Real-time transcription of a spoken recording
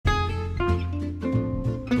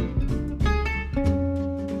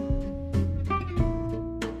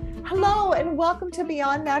welcome to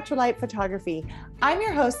Beyond Natural Light Photography. I'm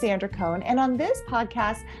your host, Sandra Cohn, and on this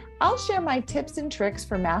podcast, I'll share my tips and tricks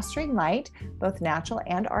for mastering light, both natural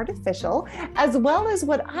and artificial, as well as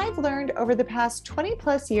what I've learned over the past 20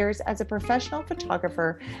 plus years as a professional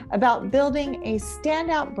photographer about building a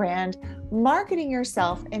standout brand, marketing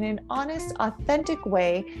yourself in an honest, authentic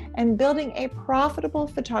way, and building a profitable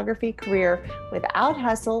photography career without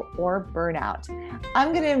hustle or burnout. I'm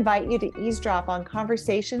going to invite you to eavesdrop on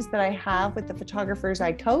conversations that I have with the photographers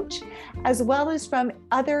I coach, as well as from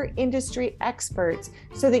other industry experts,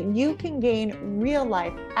 so that you can gain real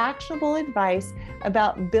life, actionable advice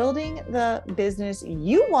about building the business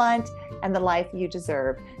you want and the life you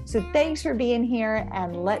deserve. So thanks for being here,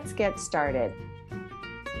 and let's get started.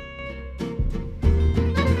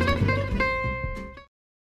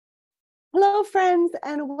 Hello, friends,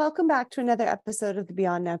 and welcome back to another episode of the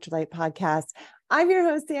Beyond Natural Light podcast. I'm your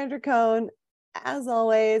host, Sandra Cohn, as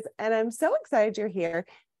always, and I'm so excited you're here.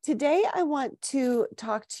 Today, I want to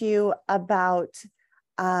talk to you about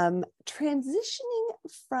transitioning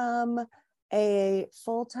from a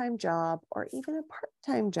full-time job or even a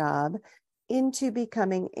part-time job into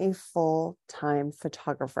becoming a full-time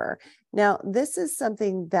photographer. Now, this is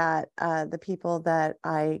something that the people that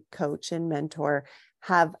I coach and mentor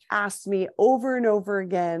have asked me over and over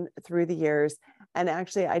again through the years. And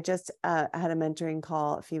actually, I just had a mentoring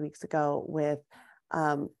call a few weeks ago with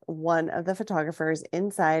one of the photographers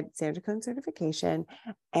inside Sandra Cohn Certification.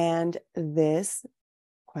 And this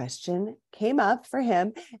question came up for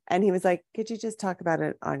him. And he was like, could you just talk about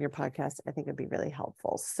it on your podcast? I think it'd be really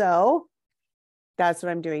helpful. So that's what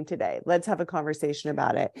I'm doing today. Let's have a conversation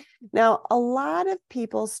about it. Now, a lot of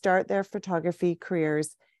people start their photography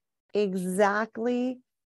careers exactly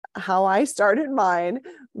how I started mine,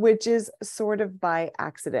 which is sort of by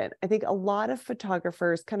accident. I think a lot of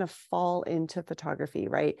photographers kind of fall into photography,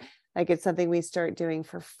 right? Like it's something we start doing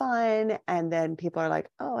for fun. And then people are like,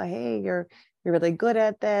 oh, hey, you're really good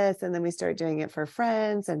at this. And then we start doing it for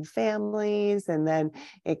friends and families. And then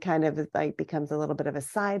it kind of like becomes a little bit of a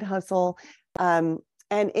side hustle. And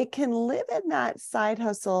it can live in that side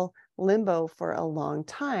hustle limbo for a long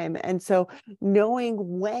time. And so knowing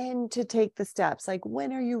when to take the steps, like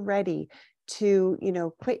when are you ready to,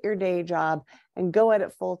 quit your day job and go at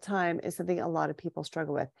it full time, is something a lot of people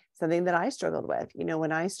struggle with. Something that I struggled with,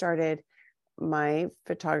 when I started my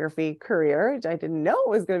photography career, I didn't know it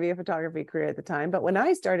was going to be a photography career at the time. But when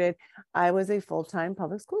I started, I was a full-time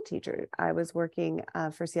public school teacher. I was working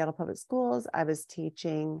for Seattle Public Schools. I was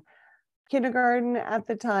teaching kindergarten at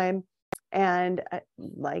the time. And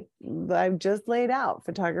like I've just laid out,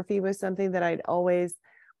 photography was something that I'd always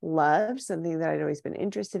loved, something that I'd always been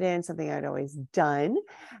interested in, something I'd always done.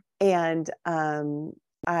 And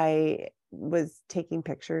I was taking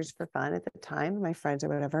pictures for fun at the time, my friends or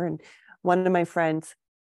whatever. And one of my friends,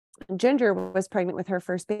 Ginger, was pregnant with her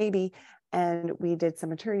first baby, and we did some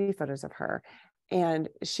maternity photos of her. And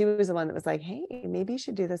she was the one that was like, hey, maybe you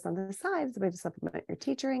should do this on the side as a way to supplement your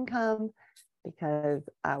teacher income, because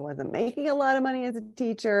I wasn't making a lot of money as a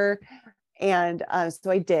teacher. And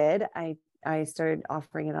so I did. I started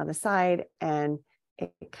offering it on the side, and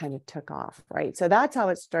it kind of took off, right? So that's how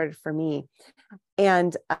it started for me.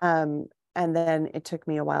 And then it took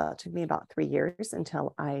me a while. It took me about 3 years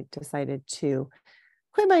until I decided to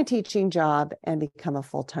quit my teaching job and become a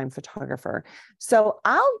full-time photographer. So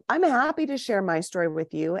I'm happy to share my story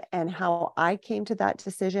with you and how I came to that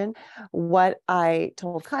decision. What I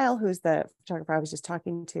told Kyle, who's the photographer I was just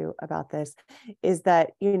talking to about this, is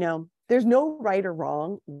that, there's no right or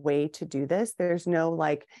wrong way to do this. There's no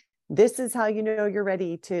like, this is how you're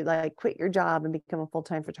ready to like quit your job and become a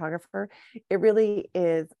full-time photographer. It really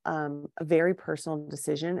is a very personal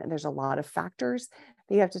decision. And there's a lot of factors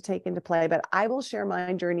that you have to take into play, but I will share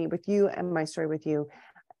my journey with you and my story with you.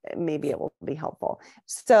 Maybe it will be helpful.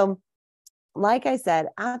 So like I said,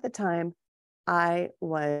 at the time, I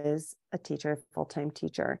was a teacher, a full-time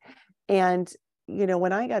teacher. And,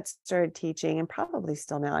 when I got started teaching, and probably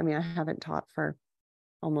still now, I haven't taught for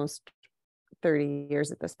almost 30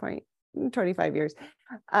 years at this point, 25 years.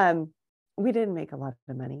 We didn't make a lot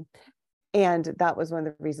of money. And that was one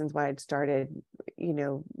of the reasons why I'd started,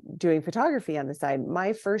 doing photography on the side.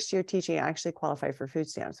 My first year teaching, I actually qualified for food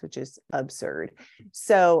stamps, which is absurd.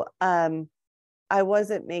 So I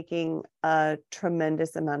wasn't making a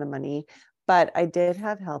tremendous amount of money, but I did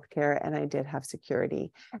have healthcare and I did have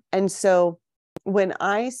security. And so when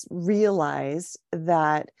I realized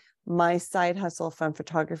that my side hustle from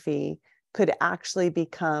photography could actually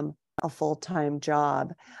become a full-time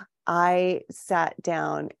job, I sat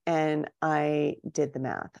down and I did the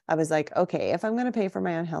math. I was like, okay, if I'm going to pay for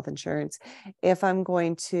my own health insurance, if I'm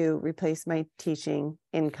going to replace my teaching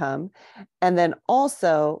income, and then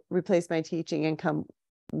also replace my teaching income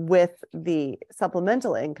with the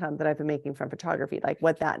supplemental income that I've been making from photography, like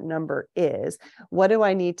what that number is, what do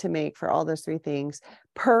I need to make for all those three things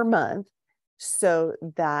per month so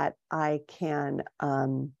that I can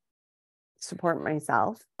support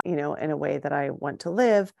myself, in a way that I want to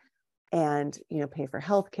live, and pay for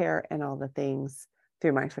healthcare and all the things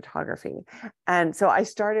through my photography. And so I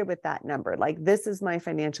started with that number, like, this is my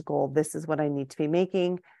financial goal, this is what I need to be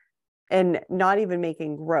making, and not even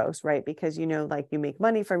making gross, right? Because like, you make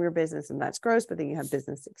money from your business and that's gross, but then you have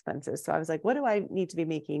business expenses. So I was like, what do I need to be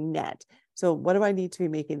making net? So what do I need to be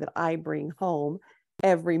making that I bring home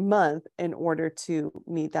every month in order to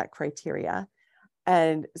meet that criteria?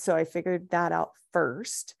 And so I figured that out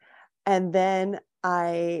first. And then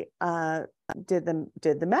I did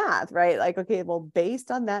the math, right? Like, okay, well,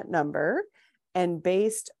 based on that number and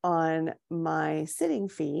based on my sitting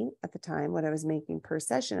fee at the time, what I was making per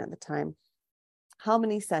session at the time, how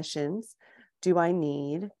many sessions do I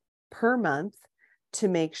need per month to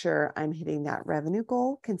make sure I'm hitting that revenue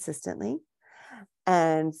goal consistently?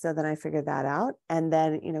 And so then I figured that out, and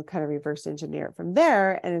then, kind of reverse engineer it from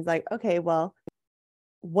there. And it's like, okay, well,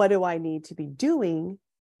 what do I need to be doing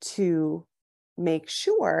to make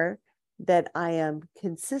sure that I am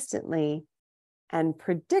consistently and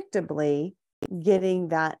predictably getting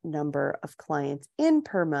that number of clients in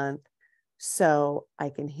per month so I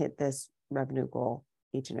can hit this revenue goal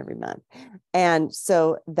each and every month? And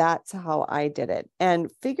so that's how I did it.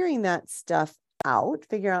 And figuring that stuff out,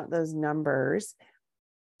 figure out those numbers,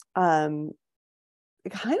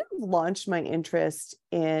 it kind of launched my interest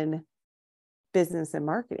in business and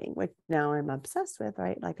marketing, which now I'm obsessed with,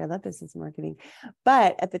 right? Like, I love business and marketing.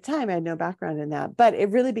 But at the time, I had no background in that. But it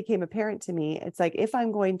really became apparent to me. It's like, if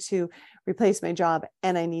I'm going to replace my job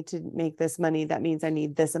and I need to make this money, that means I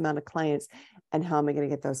need this amount of clients. And how am I going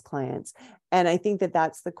to get those clients? And I think that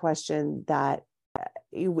that's the question that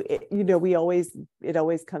it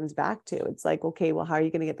always comes back to. It's like, okay, well, how are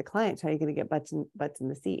you going to get the clients? How are you going to get butts in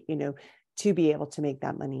the seat, to be able to make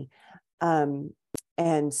that money?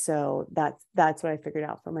 And so that's what I figured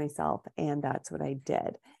out for myself, and that's what I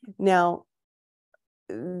did. Now,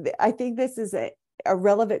 I think this is a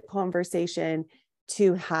relevant conversation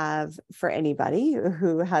to have for anybody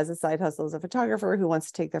who has a side hustle as a photographer, who wants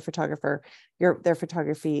to take their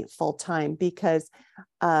photography full time, because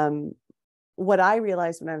what I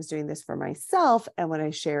realized when I was doing this for myself, and what I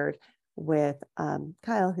shared with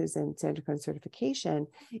Kyle, who's in Sandra Cohn certification,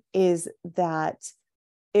 is that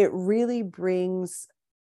it really brings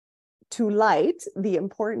to light the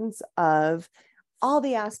importance of all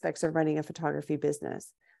the aspects of running a photography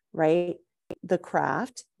business, right? The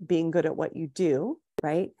craft, being good at what you do,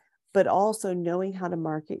 right? But also knowing how to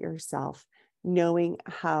market yourself, knowing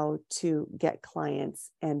how to get clients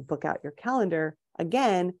and book out your calendar,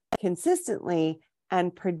 again, consistently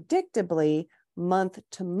and predictably, month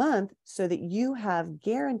to month, so that you have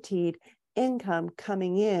guaranteed income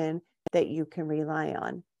coming in that you can rely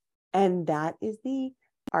on. And that is the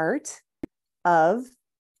art of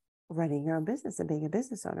running your own business and being a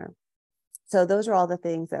business owner. So those are all the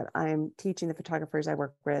things that I'm teaching the photographers I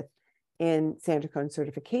work with in Sandra Cohn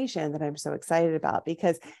certification that I'm so excited about,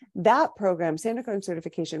 because that program, Sandra Cohn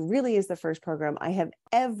certification, really is the first program I have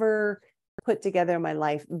ever put together in my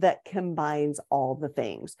life that combines all the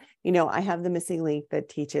things. I have the missing link that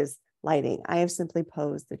teaches lighting. I have Simply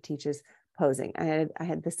Pose that teaches posing. I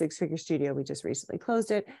had the Six Figure Studio. We just recently closed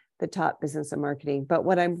it, the top business and marketing. But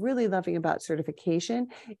what I'm really loving about certification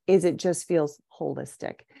is it just feels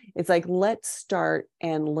holistic. It's like, let's start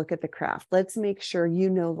and look at the craft. Let's make sure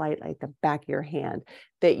light like the back of your hand,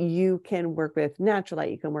 that you can work with natural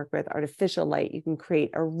light, you can work with artificial light, you can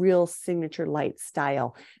create a real signature light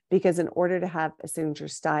style. Because in order to have a signature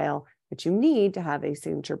style, but you need to have a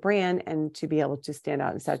signature brand and to be able to stand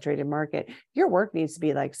out in a saturated market, your work needs to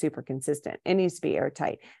be like super consistent. It needs to be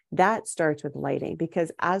airtight. That starts with lighting,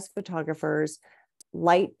 because as photographers,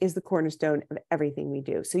 light is the cornerstone of everything we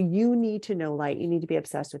do. So you need to know light. You need to be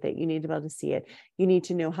obsessed with it. You need to be able to see it. You need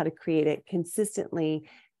to know how to create it consistently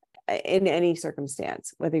in any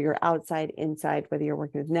circumstance, whether you're outside, inside, whether you're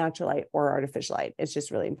working with natural light or artificial light. It's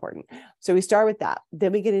just really important. So we start with that.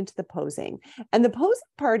 Then we get into the posing. And the posing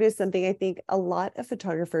part is something I think a lot of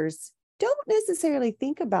photographers don't necessarily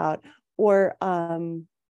think about or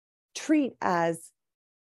treat as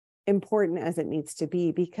important as it needs to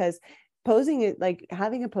be, because posing it, like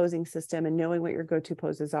having a posing system and knowing what your go-to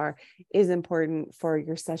poses are, is important for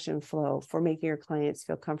your session flow, for making your clients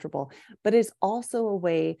feel comfortable, but it's also a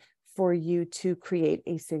way for you to create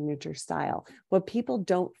a signature style. What people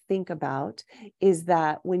don't think about is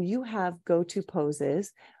that when you have go-to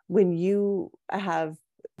poses, when you have,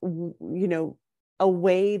 a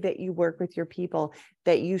way that you work with your people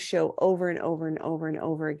that you show over and over and over and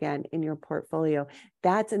over again in your portfolio,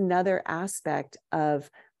 that's another aspect of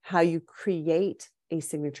how you create a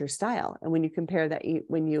signature style. And when you compare that,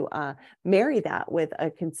 when you marry that with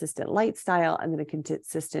a consistent light style and then a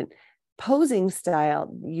consistent posing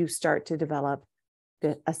style, you start to develop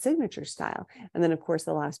a signature style. And then, of course,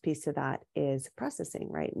 the last piece to that is processing,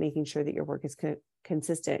 right? Making sure that your work is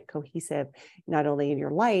consistent, cohesive, not only in your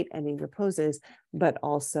light and in your poses, but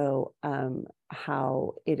also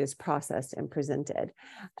how it is processed and presented.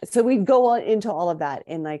 So we go on into all of that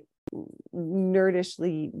in like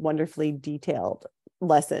nerdishly, wonderfully detailed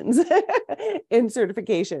lessons in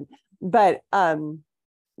certification. But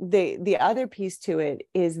the other piece to it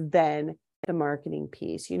is then the marketing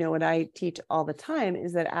piece. What I teach all the time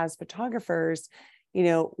is that as photographers,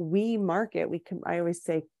 we market, I always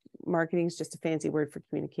say marketing is just a fancy word for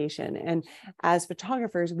communication. And as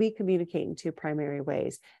photographers, we communicate in two primary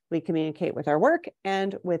ways. We communicate with our work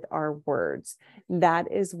and with our words.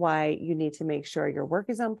 That is why you need to make sure your work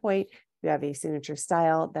is on point. You have a signature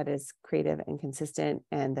style that is creative and consistent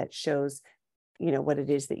and that shows what it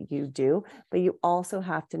is that you do, but you also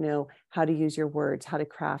have to know how to use your words, how to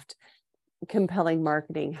craft compelling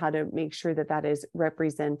marketing, how to make sure that that is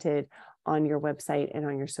represented on your website and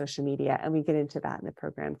on your social media. And we get into that in the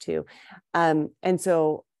program too. And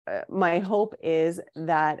so my hope is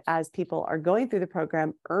that as people are going through the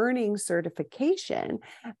program, earning certification,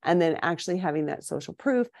 and then actually having that social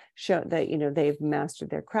proof show that, they've mastered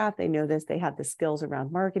their craft, they know this, they have the skills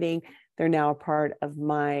around marketing, they're now a part of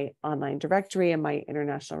my online directory and my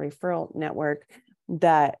international referral network,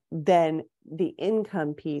 that then the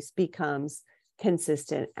income piece becomes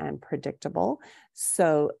consistent and predictable,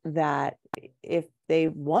 so that if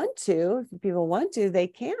people want to, they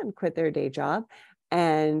can quit their day job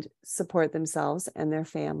and support themselves and their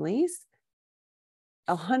families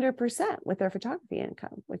 100% with their photography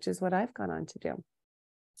income, which is what I've gone on to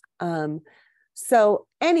do. So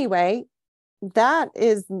anyway,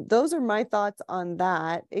 those are my thoughts on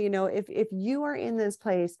that. If you are in this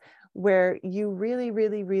place where you really,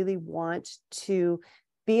 really, really want to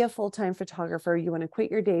be a full-time photographer, you want to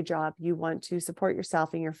quit your day job, you want to support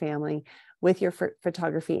yourself and your family with your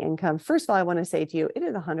photography income, first of all, I want to say to you, it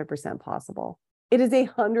is 100% possible. It is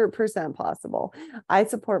 100% possible. I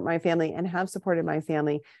support my family and have supported my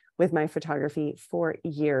family with my photography for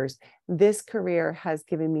years. This career has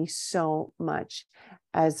given me so much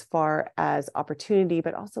as far as opportunity,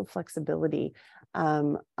 but also flexibility.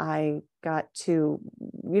 I got to,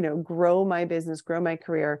 grow my business, grow my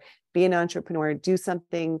career, be an entrepreneur, do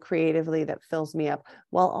something creatively that fills me up,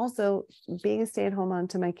 while also being a stay-at-home mom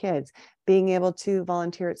to my kids, being able to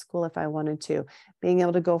volunteer at school if I wanted to, being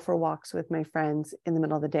able to go for walks with my friends in the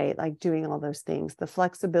middle of the day, like doing all those things. The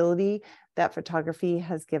flexibility that photography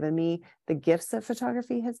has given me, the gifts that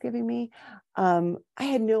photography has given me, I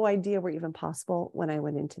had no idea were even possible when I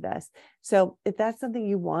went into this. So if that's something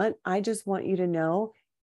you want, I just want you to know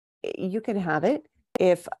you can have it.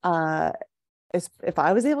 If I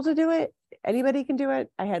was able to do it, anybody can do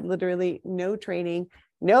it. I had literally no training,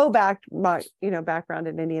 no background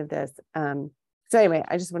in any of this. So anyway,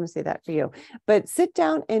 I just want to say that for you, but sit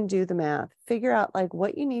down and do the math, figure out like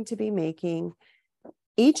what you need to be making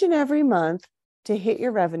each and every month to hit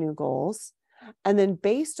your revenue goals. And then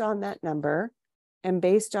based on that number and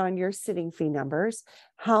based on your sitting fee numbers,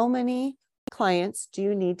 how many clients do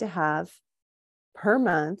you need to have per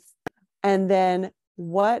month? And then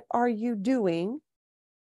what are you doing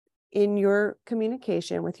in your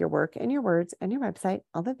communication with your work and your words and your website,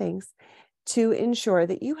 all the things, to ensure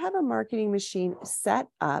that you have a marketing machine set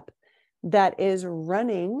up that is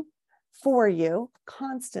running for you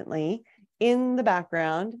constantly in the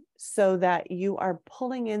background, so that you are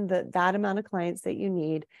pulling in that amount of clients that you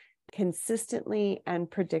need consistently and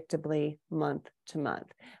predictably month to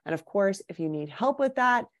month. And of course, if you need help with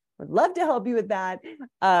that, would love to help you with that.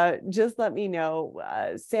 Just let me know.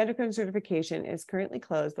 Santa Cruz certification is currently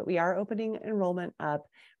closed, but we are opening enrollment up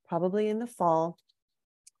probably in the fall.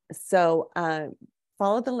 So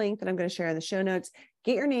follow the link that I'm going to share in the show notes.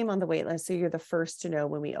 Get your name on the wait list so you're the first to know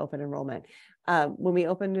when we open enrollment. When we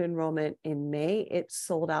opened enrollment in May, it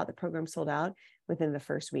sold out. The program sold out within the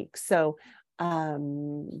first week. So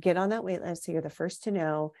get on that wait list so you're the first to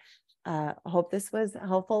know. Hope this was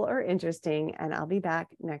helpful or interesting, and I'll be back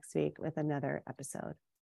next week with another episode.